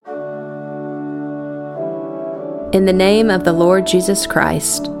In the name of the Lord Jesus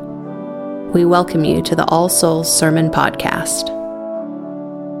Christ, we welcome you to the All Souls Sermon Podcast.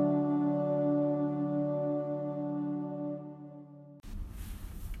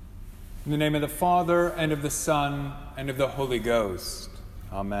 In the name of the Father, and of the Son, and of the Holy Ghost.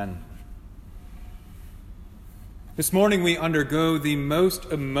 Amen. This morning we undergo the most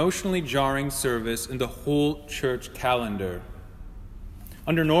emotionally jarring service in the whole church calendar.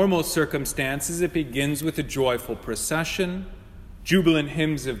 Under normal circumstances, it begins with a joyful procession, jubilant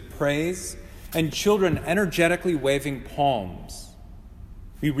hymns of praise, and children energetically waving palms.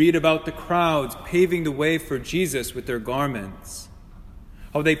 We read about the crowds paving the way for Jesus with their garments,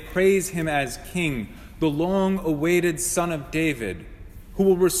 how they praise him as King, the long-awaited Son of David, who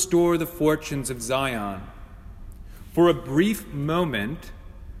will restore the fortunes of Zion. For a brief moment,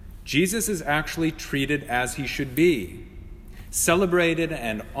 Jesus is actually treated as he should be, celebrated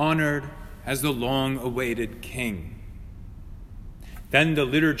and honored as the long-awaited King. Then the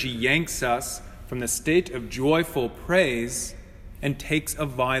liturgy yanks us from the state of joyful praise and takes a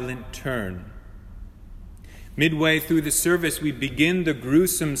violent turn. Midway through the service, we begin the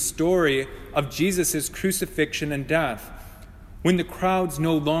gruesome story of Jesus' crucifixion and death, when the crowds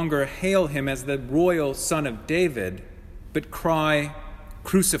no longer hail him as the royal Son of David, but cry,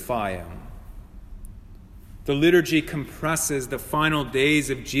 "Crucify him." The liturgy compresses the final days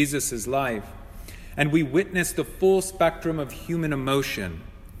of Jesus' life, and we witness the full spectrum of human emotion,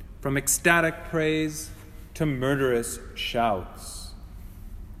 from ecstatic praise to murderous shouts.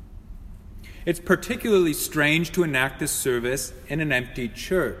 It's particularly strange to enact this service in an empty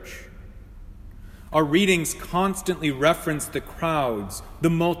church. Our readings constantly reference the crowds, the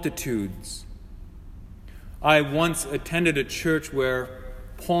multitudes. I once attended a church where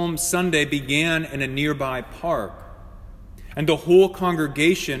Palm Sunday began in a nearby park, and the whole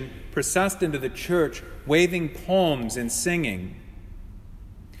congregation processed into the church, waving palms and singing.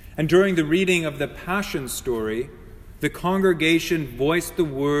 And during the reading of the Passion story, the congregation voiced the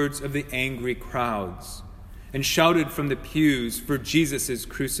words of the angry crowds and shouted from the pews for Jesus'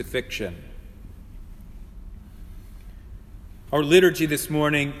 crucifixion. Our liturgy this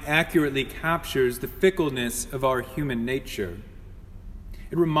morning accurately captures the fickleness of our human nature.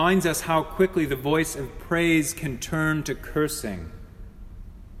 It reminds us how quickly the voice of praise can turn to cursing.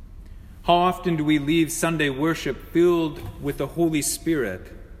 How often do we leave Sunday worship filled with the Holy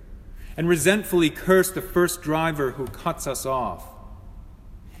Spirit and resentfully curse the first driver who cuts us off?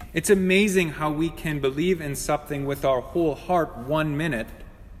 It's amazing how we can believe in something with our whole heart 1 minute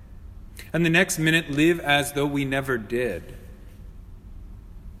and the next minute live as though we never did.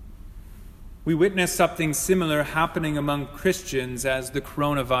 We witness something similar happening among Christians as the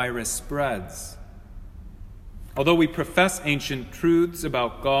coronavirus spreads. Although we profess ancient truths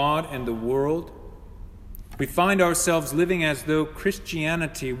about God and the world, we find ourselves living as though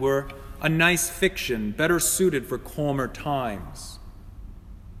Christianity were a nice fiction better suited for calmer times.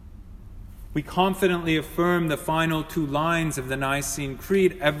 We confidently affirm the final 2 lines of the Nicene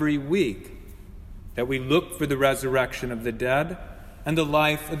Creed every week, that we look for the resurrection of the dead and the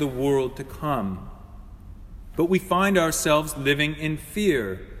life of the world to come. But we find ourselves living in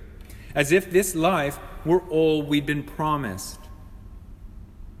fear, as if this life were all we'd been promised.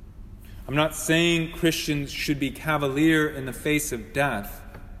 I'm not saying Christians should be cavalier in the face of death.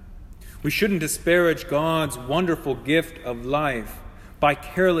 We shouldn't disparage God's wonderful gift of life by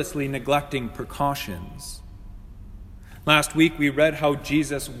carelessly neglecting precautions. Last week we read how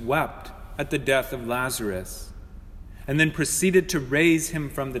Jesus wept at the death of Lazarus, and then proceeded to raise him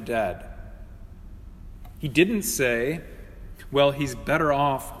from the dead. He didn't say, well, he's better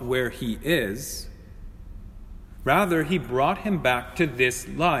off where he is. Rather, he brought him back to this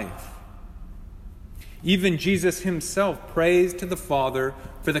life. Even Jesus himself prays to the Father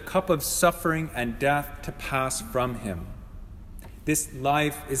for the cup of suffering and death to pass from him. This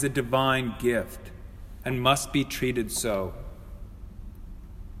life is a divine gift and must be treated so.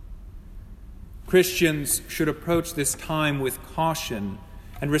 Christians should approach this time with caution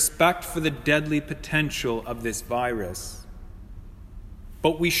and respect for the deadly potential of this virus.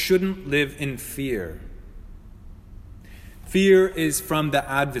 But we shouldn't live in fear. Fear is from the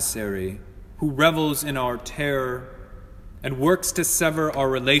adversary who revels in our terror and works to sever our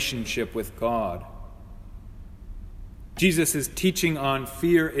relationship with God. Jesus' teaching on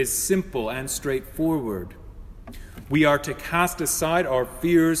fear is simple and straightforward. We are to cast aside our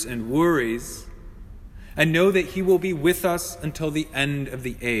fears and worries and know that he will be with us until the end of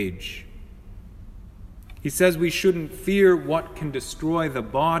the age. He says we shouldn't fear what can destroy the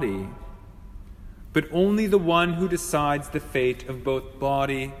body, but only the one who decides the fate of both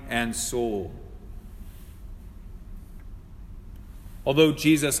body and soul. Although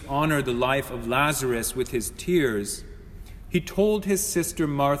Jesus honored the life of Lazarus with his tears, he told his sister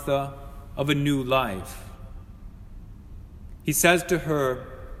Martha of a new life. He says to her,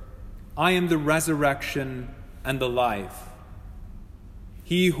 "I am the resurrection and the life.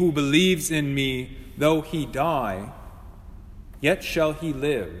 He who believes in me, though he die, yet shall he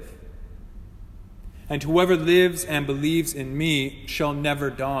live. And whoever lives and believes in me shall never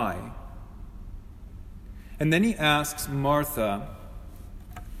die." And then he asks Martha,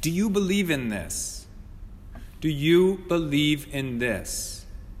 "Do you believe in this? Do you believe in this?"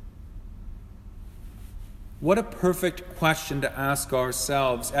 What a perfect question to ask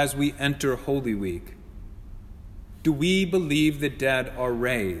ourselves as we enter Holy Week. Do we believe the dead are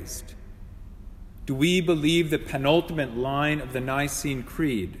raised? Do we believe the penultimate line of the Nicene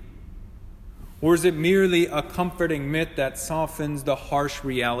Creed? Or is it merely a comforting myth that softens the harsh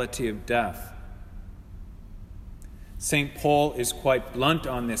reality of death? St. Paul is quite blunt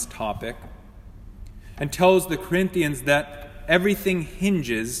on this topic and tells the Corinthians that everything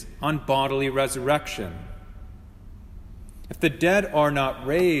hinges on bodily resurrection. If the dead are not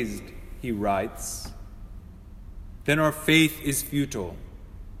raised, he writes, then our faith is futile.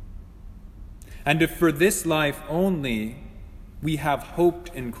 And if for this life only we have hoped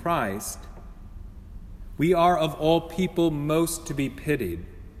in Christ, we are of all people most to be pitied.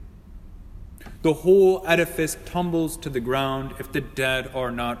 The whole edifice tumbles to the ground if the dead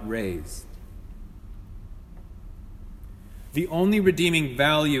are not raised. The only redeeming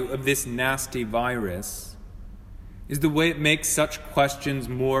value of this nasty virus is the way it makes such questions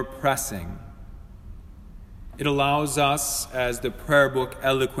more pressing. It allows us, as the prayer book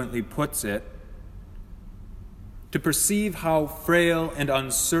eloquently puts it, to perceive how frail and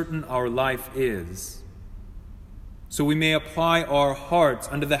uncertain our life is, so we may apply our hearts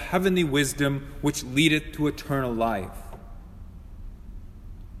unto the heavenly wisdom which leadeth to eternal life.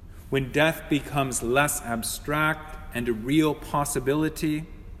 When death becomes less abstract and a real possibility,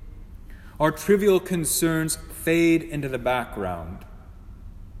 our trivial concerns fade into the background.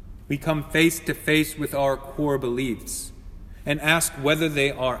 We come face to face with our core beliefs and ask whether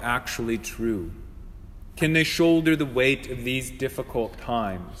they are actually true. Can they shoulder the weight of these difficult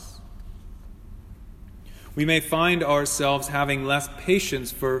times? We may find ourselves having less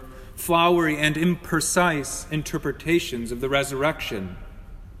patience for flowery and imprecise interpretations of the resurrection,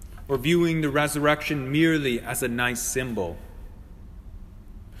 or viewing the resurrection merely as a nice symbol.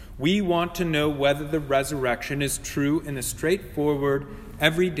 We want to know whether the resurrection is true in the straightforward,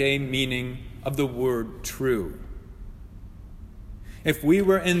 everyday meaning of the word true. If we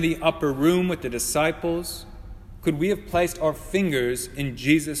were in the upper room with the disciples, could we have placed our fingers in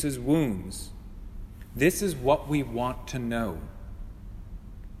Jesus' wounds? This is what we want to know.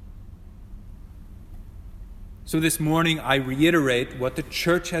 So this morning I reiterate what the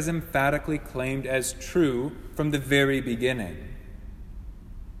Church has emphatically claimed as true from the very beginning.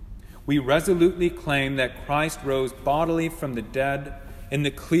 We resolutely claim that Christ rose bodily from the dead in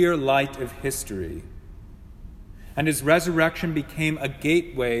the clear light of history, and his resurrection became a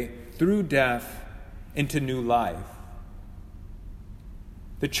gateway through death into new life.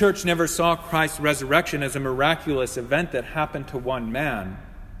 The Church never saw Christ's resurrection as a miraculous event that happened to one man.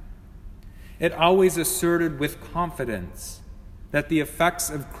 It always asserted with confidence that the effects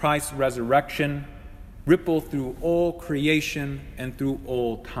of Christ's resurrection ripple through all creation and through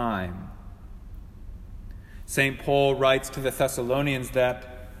all time. St. Paul writes to the Thessalonians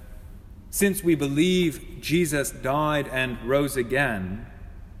that, since we believe Jesus died and rose again,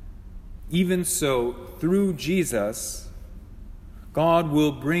 even so, through Jesus, God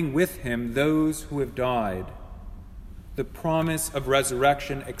will bring with him those who have died. The promise of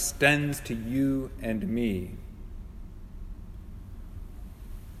resurrection extends to you and me.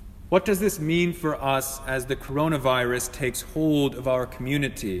 What does this mean for us as the coronavirus takes hold of our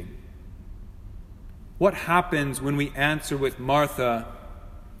community? What happens when we answer with Martha,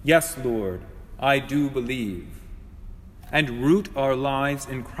 "Yes, Lord, I do believe," and root our lives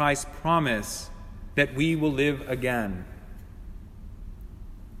in Christ's promise that we will live again?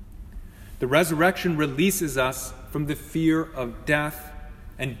 The resurrection releases us from the fear of death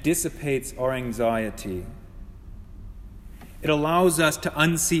and dissipates our anxiety. It allows us to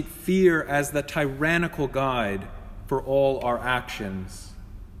unseat fear as the tyrannical guide for all our actions.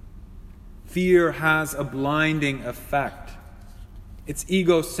 Fear has a blinding effect. It's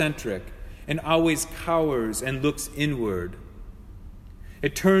egocentric and always cowers and looks inward.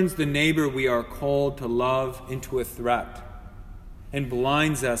 It turns the neighbor we are called to love into a threat and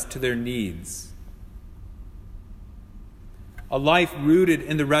blinds us to their needs. A life rooted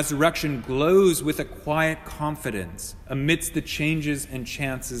in the resurrection glows with a quiet confidence amidst the changes and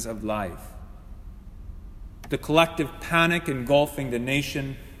chances of life. The collective panic engulfing the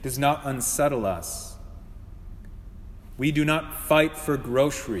nation does not unsettle us. We do not fight for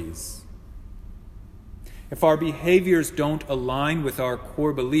groceries. If our behaviors don't align with our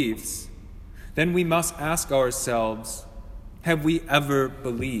core beliefs, then we must ask ourselves, have we ever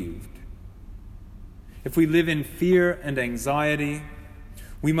believed? If we live in fear and anxiety,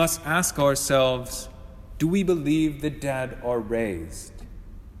 we must ask ourselves, do we believe the dead are raised?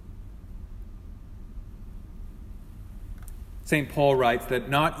 St. Paul writes that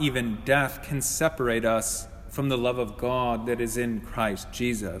not even death can separate us from the love of God that is in Christ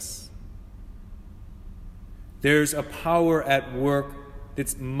Jesus. There's a power at work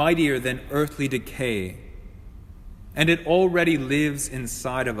that's mightier than earthly decay, and it already lives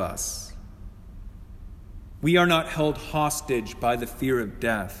inside of us. We are not held hostage by the fear of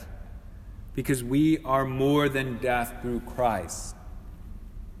death, because we are more than death through Christ.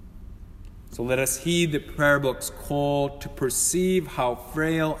 So let us heed the prayer book's call to perceive how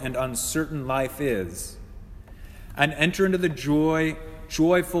frail and uncertain life is, and enter into the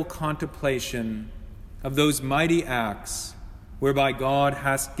joyful contemplation of those mighty acts whereby God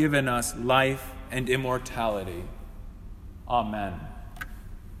has given us life and immortality. Amen.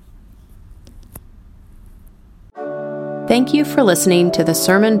 Thank you for listening to the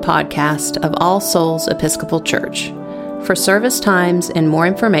sermon podcast of All Souls Episcopal Church. For service times and more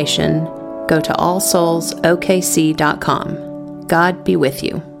information, go to allsoulsokc.com. God be with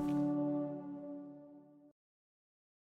you.